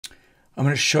I'm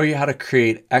going to show you how to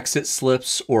create exit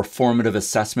slips or formative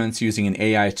assessments using an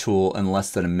AI tool in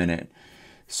less than a minute.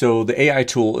 So the AI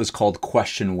tool is called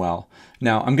QuestionWell.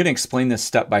 Now I'm going to explain this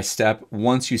step by step.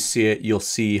 Once you see it, you'll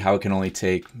see how it can only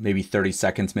take maybe 30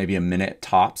 seconds, maybe a minute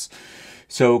tops.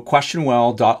 So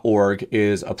questionwell.org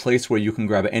is a place where you can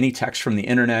grab any text from the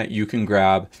internet. You can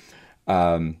grab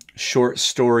short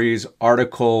stories,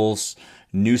 articles,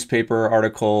 newspaper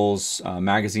articles,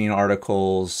 magazine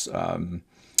articles,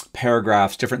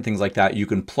 paragraphs, different things like that. You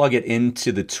can plug it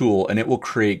into the tool and it will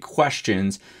create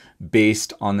questions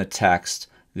based on the text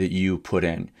that you put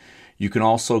in. You can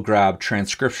also grab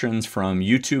transcriptions from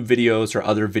YouTube videos or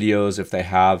other videos if they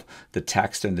have the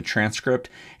text and the transcript.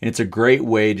 And it's a great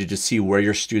way to just see where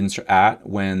your students are at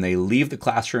when they leave the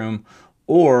classroom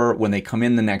or when they come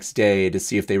in the next day to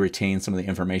see if they retain some of the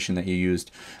information that you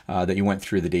used, that you went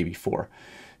through the day before.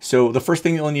 So the first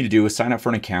thing you'll need to do is sign up for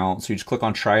an account. So you just click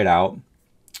on try it out.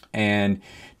 And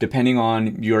depending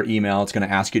on your email, it's going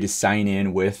to ask you to sign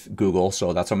in with Google.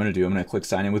 So that's what I'm going to do. I'm going to click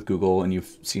sign in with Google, and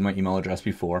you've seen my email address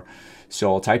before.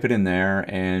 So I'll type it in there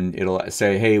and it'll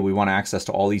say, hey, we want access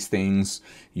to all these things.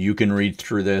 You can read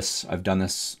through this. I've done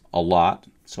this a lot.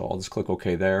 So I'll just click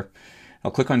OK there.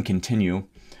 I'll click on continue.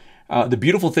 The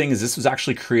beautiful thing is this was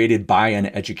actually created by an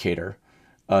educator,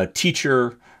 a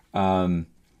teacher,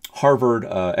 Harvard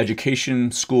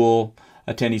Education School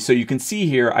attendee. So you can see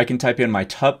here, I can type in my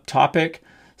topic,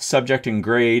 subject, and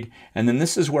grade. And then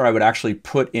this is where I would actually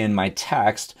put in my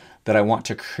text that I want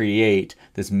to create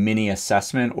this mini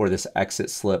assessment or this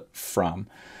exit slip from.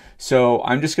 So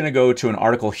I'm just going to go to an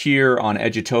article here on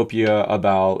Edutopia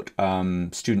about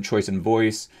student choice and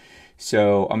voice.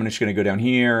 So I'm just going to go down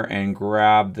here and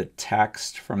grab the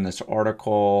text from this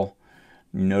article.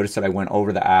 Notice that I went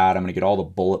over the ad. I'm going to get all the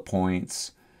bullet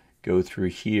points, go through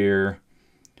here,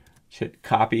 hit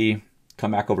copy,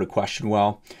 come back over to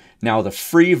QuestionWell. Now the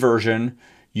free version,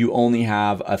 you only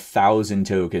have 1,000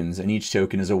 tokens and each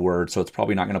token is a word, so it's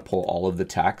probably not going to pull all of the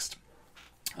text.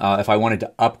 If I wanted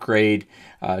to upgrade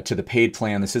to the paid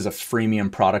plan, this is a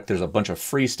freemium product. There's a bunch of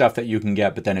free stuff that you can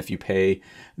get, but then if you pay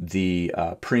the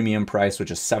premium price,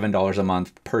 which is $7 a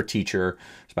month per teacher,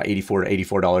 it's about $84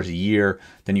 to $84 a year,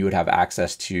 then you would have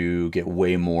access to get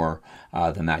way more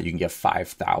than that. You can get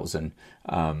 5,000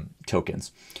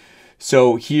 tokens.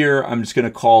 So here I'm just going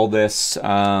to call this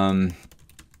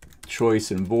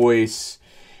choice and voice.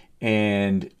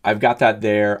 And I've got that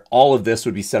there. All of this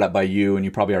would be set up by you, and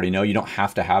you probably already know you don't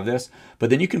have to have this,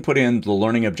 but then you can put in the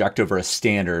learning objective or a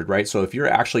standard, right? So if you're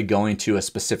actually going to a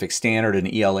specific standard,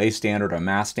 an ELA standard, or a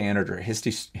math standard, or a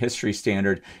history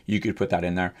standard, you could put that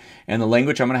in there. And the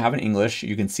language I'm going to have in English.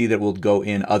 You can see that will go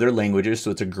in other languages. So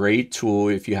it's a great tool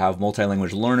if you have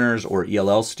multilingual learners or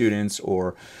ELL students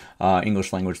or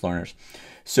English language learners.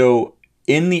 So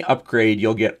in the upgrade,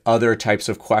 you'll get other types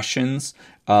of questions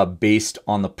based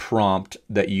on the prompt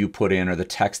that you put in or the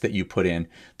text that you put in.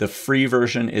 The free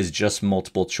version is just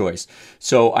multiple choice.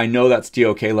 So I know that's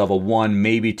DOK level 1,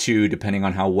 maybe 2, depending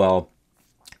on how well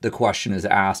the question is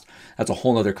asked. That's a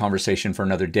whole nother conversation for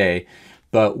another day.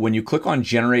 But when you click on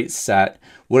generate set,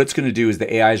 what it's going to do is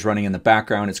the AI is running in the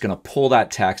background. It's going to pull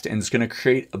that text and it's going to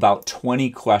create about 20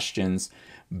 questions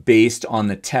based on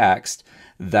the text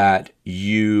that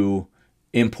you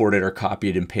imported or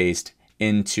copied and pasted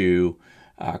into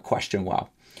QuestionWell.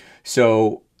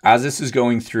 So as this is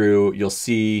going through, you'll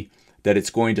see that it's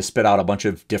going to spit out a bunch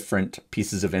of different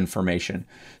pieces of information.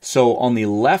 So on the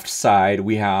left side,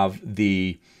 we have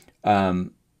the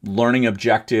learning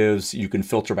objectives. You can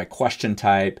filter by question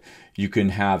type. You can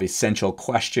have essential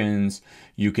questions.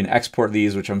 You can export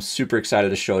these, which I'm super excited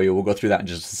to show you. We'll go through that in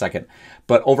just a second.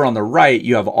 But over on the right,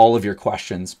 you have all of your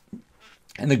questions.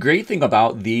 And the great thing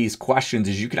about these questions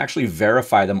is you can actually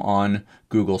verify them on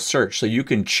Google search. So you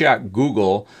can check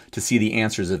Google to see the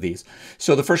answers of these.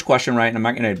 So the first question, right, and I'm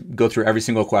not going to go through every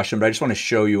single question, but I just want to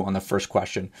show you on the first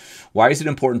question. Why is it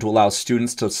important to allow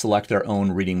students to select their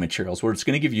own reading materials? Where it's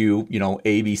going to give you,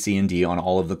 A, B, C, and D on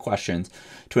all of the questions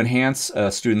to enhance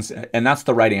students. And that's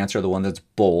the right answer, the one that's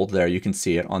bold there. You can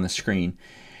see it on the screen.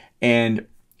 And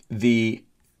the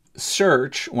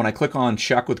search, when I click on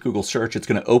check with Google search, it's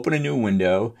going to open a new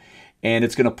window and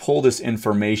it's going to pull this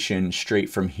information straight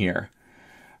from here,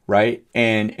 right?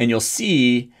 And you'll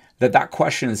see that that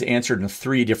question is answered in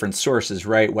 3 different sources,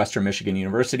 right? Western Michigan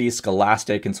University,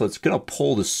 Scholastic, and so it's going to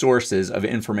pull the sources of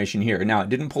information here. Now, it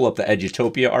didn't pull up the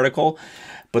Edutopia article,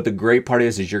 but the great part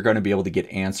is you're going to be able to get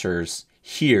answers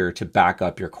here to back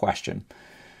up your question.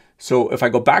 So if I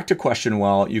go back to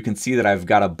QuestionWell, you can see that I've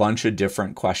got a bunch of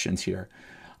different questions here.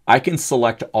 I can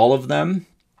select all of them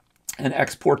and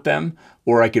export them,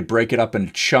 or I could break it up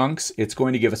into chunks. It's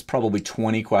going to give us probably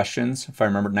 20 questions, if I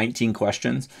remember, 19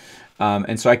 questions.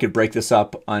 And so I could break this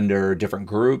up under different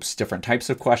groups, different types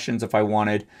of questions if I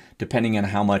wanted, depending on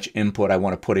how much input I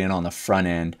want to put in on the front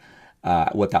end,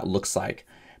 what that looks like.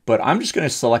 But I'm just going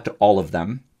to select all of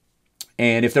them.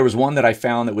 And if there was one that I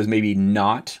found that was maybe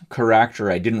not correct,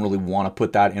 or I didn't really want to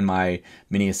put that in my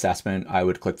mini assessment, I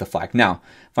would click the flag. Now,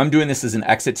 if I'm doing this as an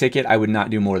exit ticket, I would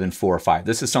not do more than 4 or 5.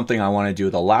 This is something I want to do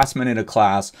at the last minute of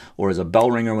class, or as a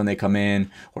bell ringer when they come in,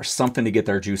 or something to get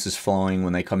their juices flowing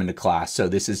when they come into class. So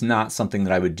this is not something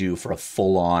that I would do for a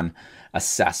full-on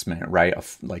assessment, right?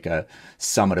 Like a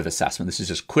summative assessment. This is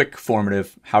just quick,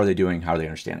 formative. How are they doing? How are they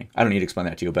understanding? I don't need to explain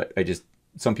that to you, but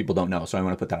some people don't know, so I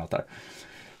want to put that out there.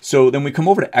 So then we come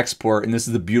over to export, and this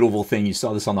is the beautiful thing. You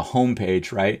saw this on the home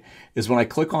page, right? Is when I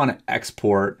click on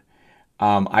export,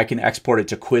 I can export it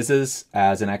to Quizzes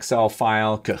as an Excel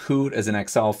file, Kahoot as an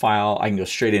Excel file. I can go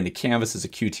straight into Canvas as a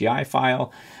QTI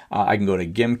file. I can go to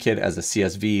Gimkit as a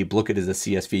CSV, Blookit as a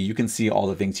CSV. You can see all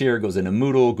the things here. It goes into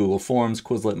Moodle, Google Forms,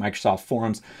 Quizlet, Microsoft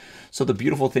Forms. So the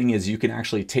beautiful thing is you can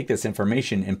actually take this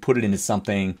information and put it into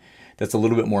something that's a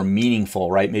little bit more meaningful,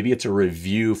 right? Maybe it's a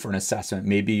review for an assessment.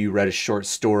 Maybe you read a short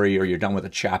story, or you're done with a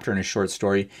chapter in a short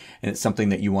story, and it's something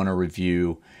that you want to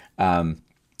review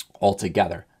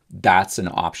altogether. That's an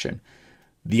option.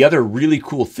 The other really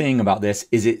cool thing about this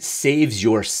is it saves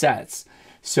your sets.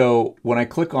 So when I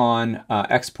click on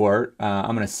export,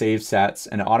 I'm going to save sets,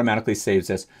 and it automatically saves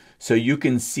this. So you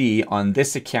can see on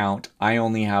this account, I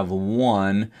only have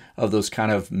one of those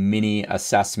kind of mini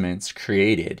assessments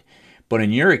created. But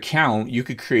in your account, you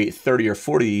could create 30 or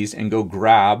 40 of these and go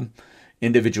grab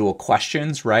individual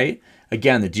questions, right?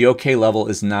 Again, the DOK level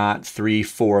is not 3,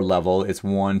 4 level. It's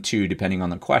 1, 2, depending on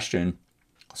the question.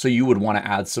 So you would want to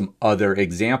add some other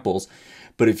examples.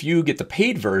 But if you get the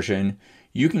paid version,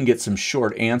 you can get some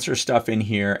short answer stuff in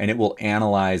here, and it will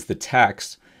analyze the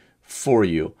text for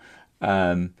you.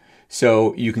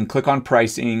 So you can click on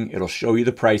pricing. It'll show you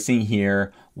the pricing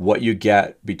here, what you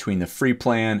get between the free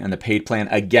plan and the paid plan.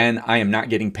 Again, I am not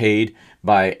getting paid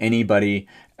by anybody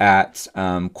at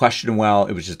QuestionWell.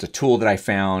 It was just a tool that I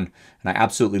found, and I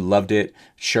absolutely loved it,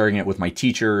 sharing it with my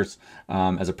teachers.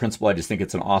 As a principal, I just think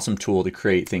it's an awesome tool to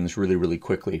create things really, really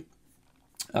quickly.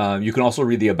 You can also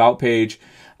read the About page.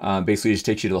 Basically, it just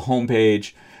takes you to the home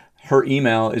page. Her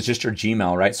email is just her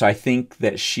Gmail, right? So I think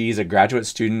that she's a graduate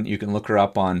student. You can look her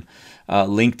up on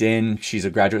LinkedIn. She's a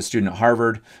graduate student at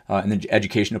Harvard in the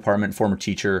education department, former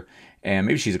teacher, and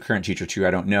maybe she's a current teacher too,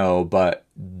 I don't know. But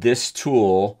this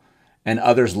tool and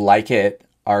others like it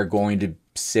are going to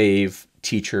save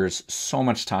teachers so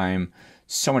much time,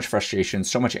 so much frustration,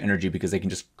 so much energy, because they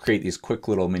can just create these quick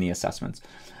little mini assessments.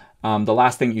 The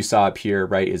last thing you saw up here,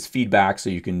 right, is feedback. So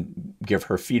you can give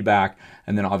her feedback,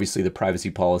 and then obviously the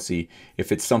privacy policy.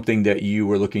 If it's something that you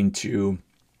were looking to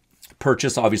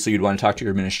purchase, obviously you'd want to talk to your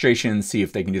administration, see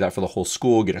if they can do that for the whole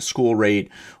school, get a school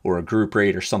rate or a group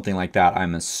rate or something like that.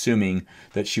 I'm assuming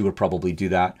that she would probably do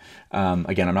that.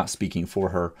 Again, I'm not speaking for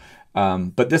her,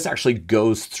 but this actually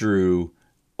goes through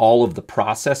all of the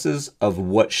processes of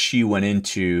what she went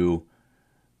into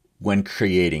when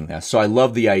creating this. So I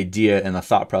love the idea and the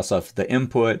thought process of the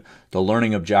input, the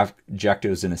learning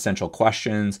objectives and essential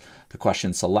questions, the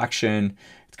question selection.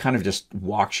 It kind of just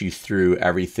walks you through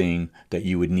everything that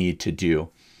you would need to do.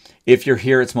 If you're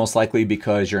here, it's most likely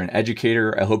because you're an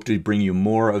educator. I hope to bring you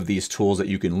more of these tools that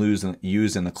you can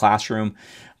use in the classroom.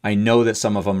 I know that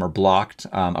some of them are blocked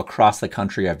across the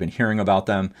country. I've been hearing about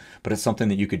them, but it's something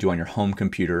that you could do on your home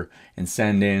computer and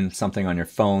send in something on your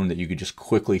phone that you could just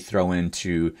quickly throw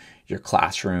into your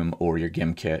classroom or your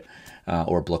Gimkit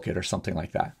or Blookit or something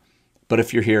like that. But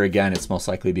if you're here, again, it's most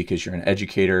likely because you're an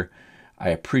educator. I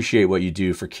appreciate what you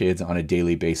do for kids on a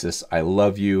daily basis. I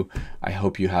love you. I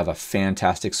hope you have a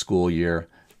fantastic school year.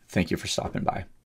 Thank you for stopping by.